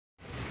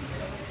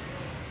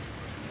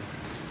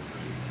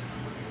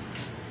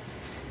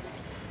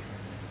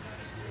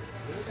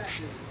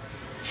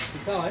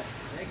Sawa eh?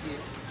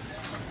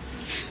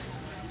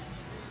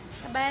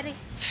 Habari.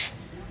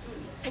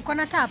 Uko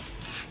na tap?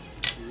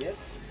 Yes.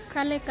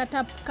 Kale ka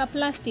tap ka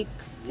plastic.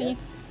 Yes.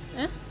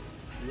 Eh?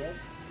 Yes.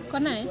 Uko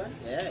naye?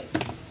 Yeah.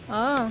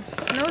 Oh,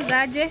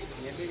 unauzaje?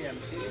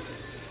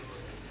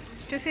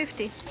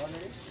 250.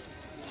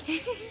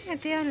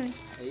 Ati only.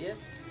 Yes.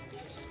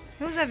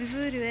 Unauza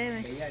vizuri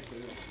wewe.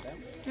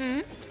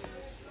 Yeah.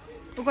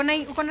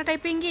 Uko na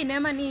type ingine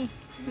ama ni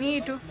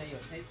tu?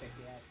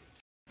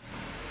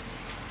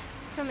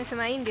 So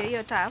umesema hii ndio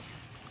hiyo tap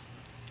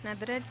na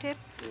thread tape.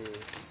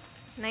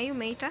 Na hii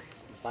umeita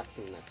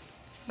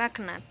back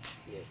nut.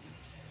 Yes.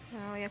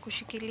 Ya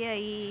kushikilia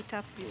hii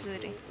tap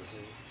vizuri.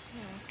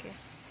 Okay.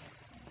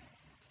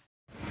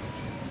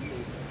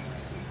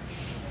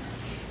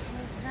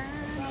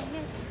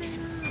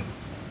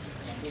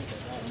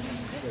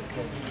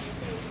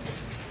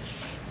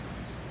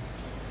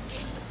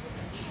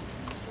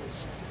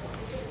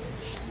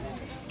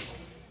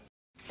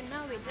 So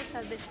now we're just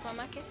at the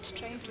supermarket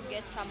trying to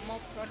get some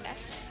more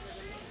products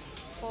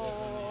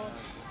for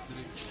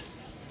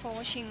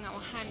washing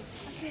our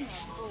hands.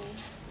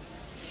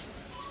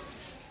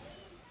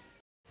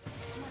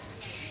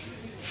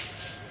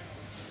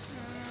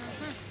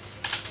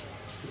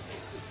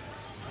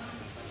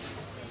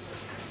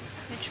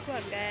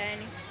 Nachukua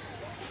gani?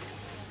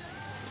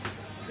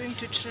 Going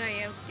to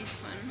try out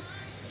this one.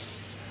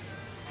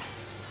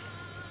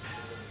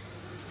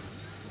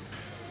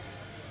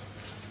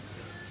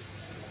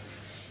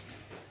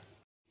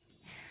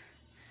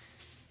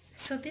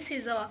 So this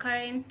is our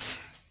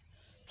current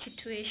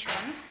situation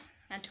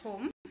at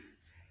home.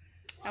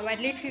 Our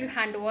little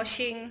hand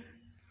washing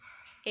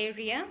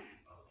area.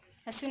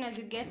 As soon as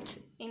you get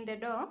in the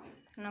door,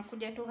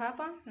 unakuja tu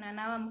hapa na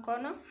nawa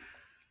mkono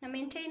na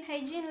maintain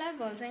hygiene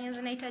levels zenye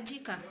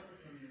zinahitajika.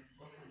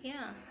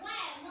 Yeah.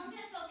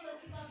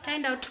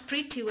 Turned out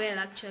pretty well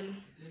actually.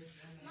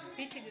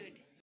 Pretty good.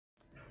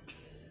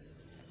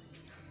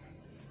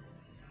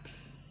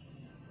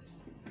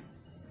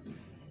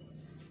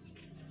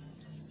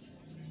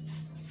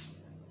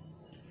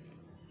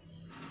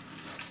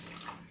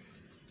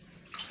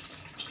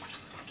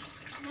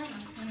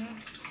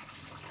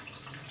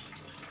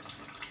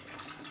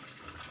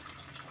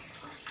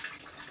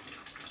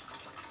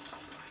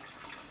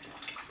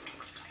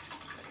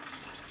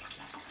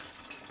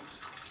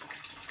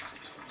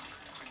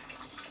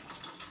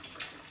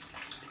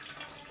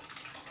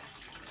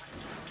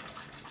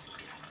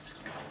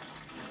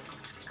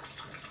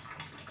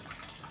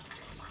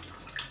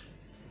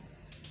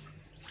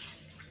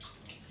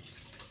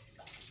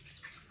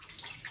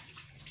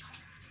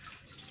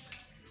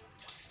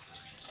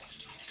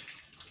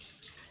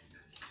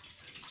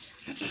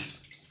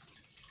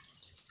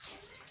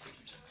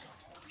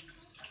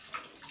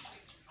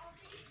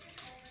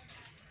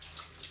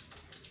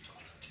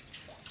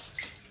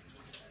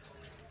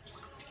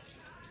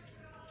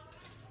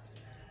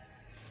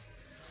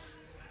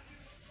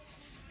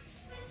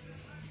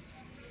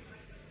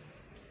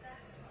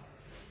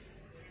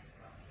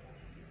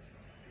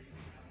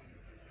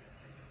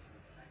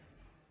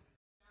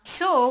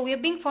 So we're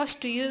being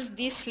forced to use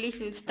this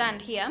little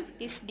stand here,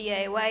 this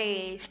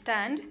DIY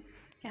stand.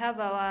 We have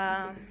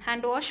our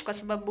hand wash kwa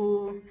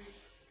sababu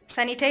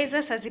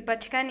sanitizers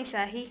hazipatikani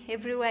sahi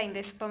everywhere in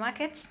the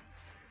supermarkets,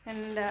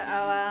 and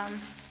our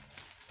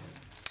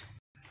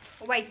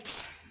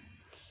wipes.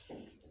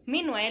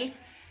 Meanwhile,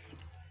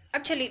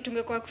 actually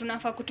tungekuwa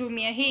tunafaa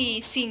kutumia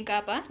hii sink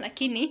hapa,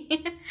 lakini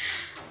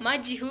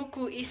maji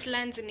huku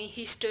Eastlands ni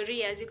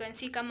historia. As you can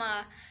see,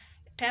 kama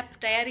tap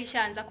tayari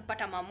shaanza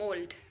kupata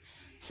mold.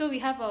 So we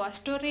have our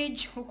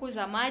storage huku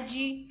za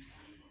maji.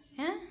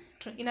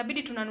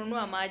 Inabidi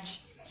tunanunua maji.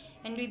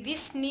 And with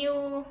this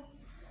new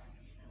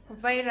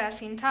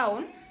virus in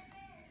town,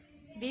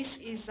 this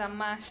is a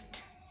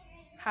must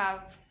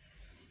have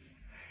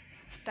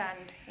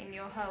stand in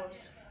your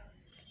house.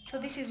 So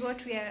this is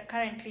what we are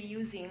currently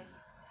using.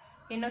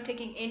 We're not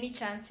taking any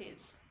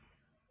chances.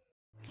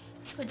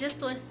 So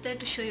just wanted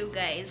to show you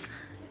guys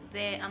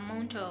the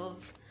amount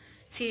of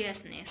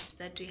seriousness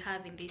that we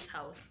have in this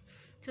house.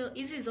 So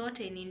hizi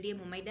zote ni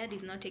ndimu. My dad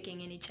is not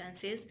taking any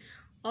chances.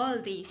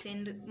 All this,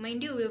 and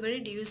mind you, we've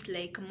already used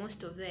like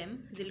most of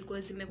them.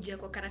 Zilikuwa zimekuja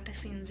kwa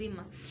karatasi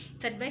nzima.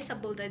 It's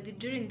advisable that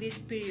during this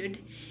period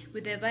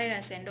with the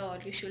virus and all,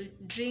 you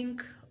should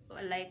drink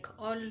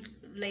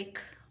like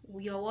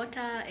your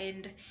water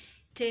and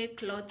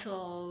take lots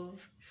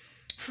of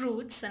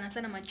fruits, sana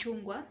sana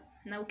machungwa.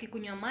 Na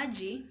ukikunywa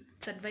maji,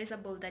 it's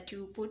advisable that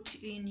you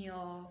put in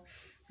your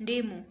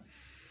ndimu.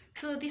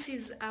 So this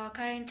is our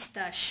current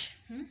stash.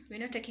 We're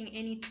not taking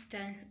any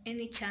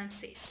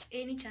chances.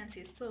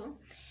 So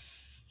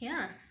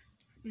yeah,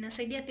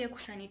 inasaidia pia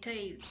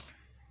kusanitize.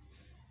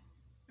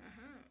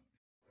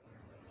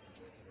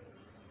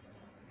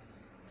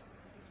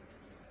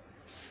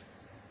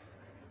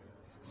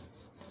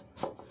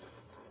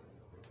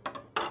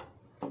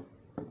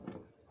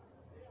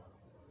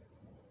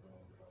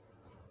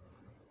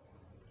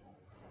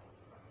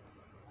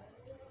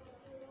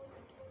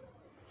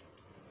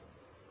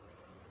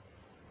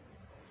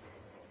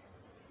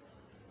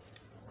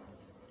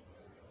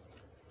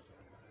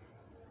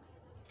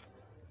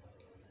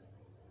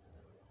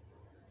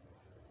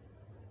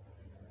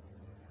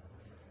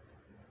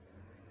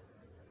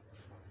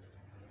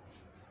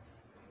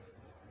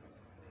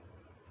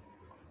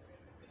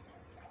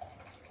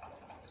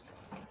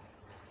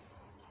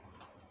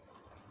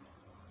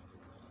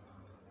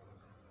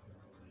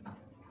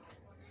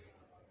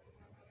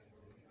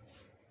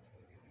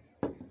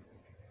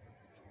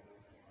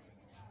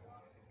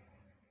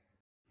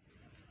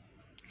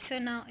 So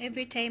now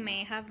every time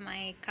I have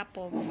my cup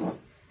of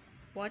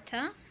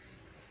water,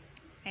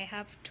 I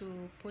have to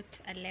put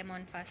a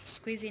lemon first.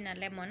 Squeeze in a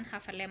lemon,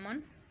 half a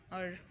lemon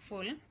or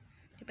full,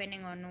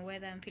 depending on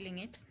whether I'm feeling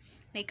it.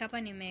 Like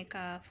hapa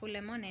nimeweka full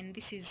lemon, and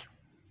this is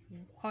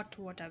hot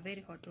water,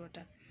 very hot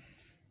water.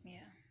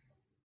 Yeah.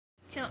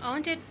 So I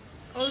wanted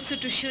also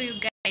to show you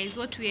guys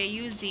what we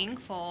are using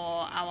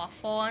for our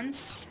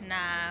phones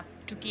na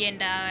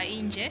tukienda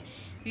nje.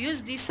 We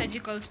use this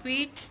surgical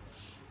spirit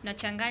na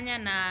changanya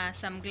na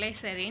some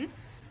glycerin.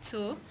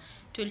 So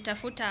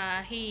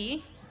tulitafuta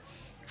hii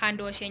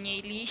handwash yenye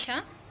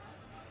iliisha.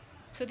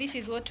 So this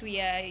is what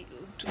we are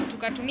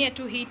tukatumia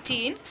tu hii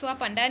tin. So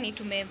hapa ndani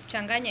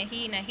tumechanganya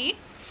hii na hii.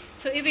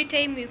 So every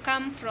time you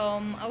come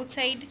from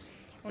outside,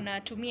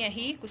 unatumia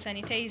hii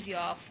kusanitize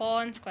your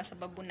phones kwa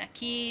sababu na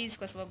keys,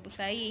 kwa sababu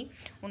sahi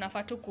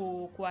unafaa tu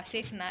kuwa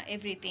safe na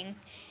everything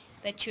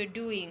that you're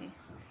doing.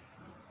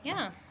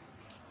 Yeah.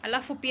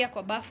 Alafu pia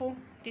kwa bafu,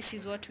 this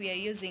is what we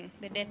are using,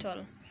 the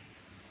Dettol.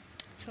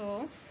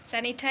 So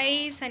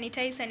sanitize,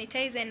 sanitize,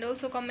 sanitize, and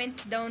also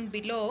comment down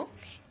below.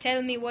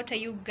 Tell me what are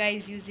you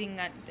guys using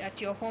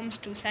at your homes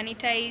to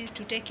sanitize,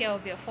 to take care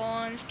of your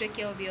phones, to take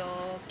care of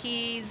your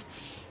keys,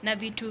 na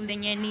vitu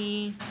zenye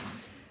ni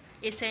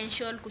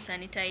essential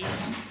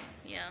kusanitize.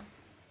 Yeah.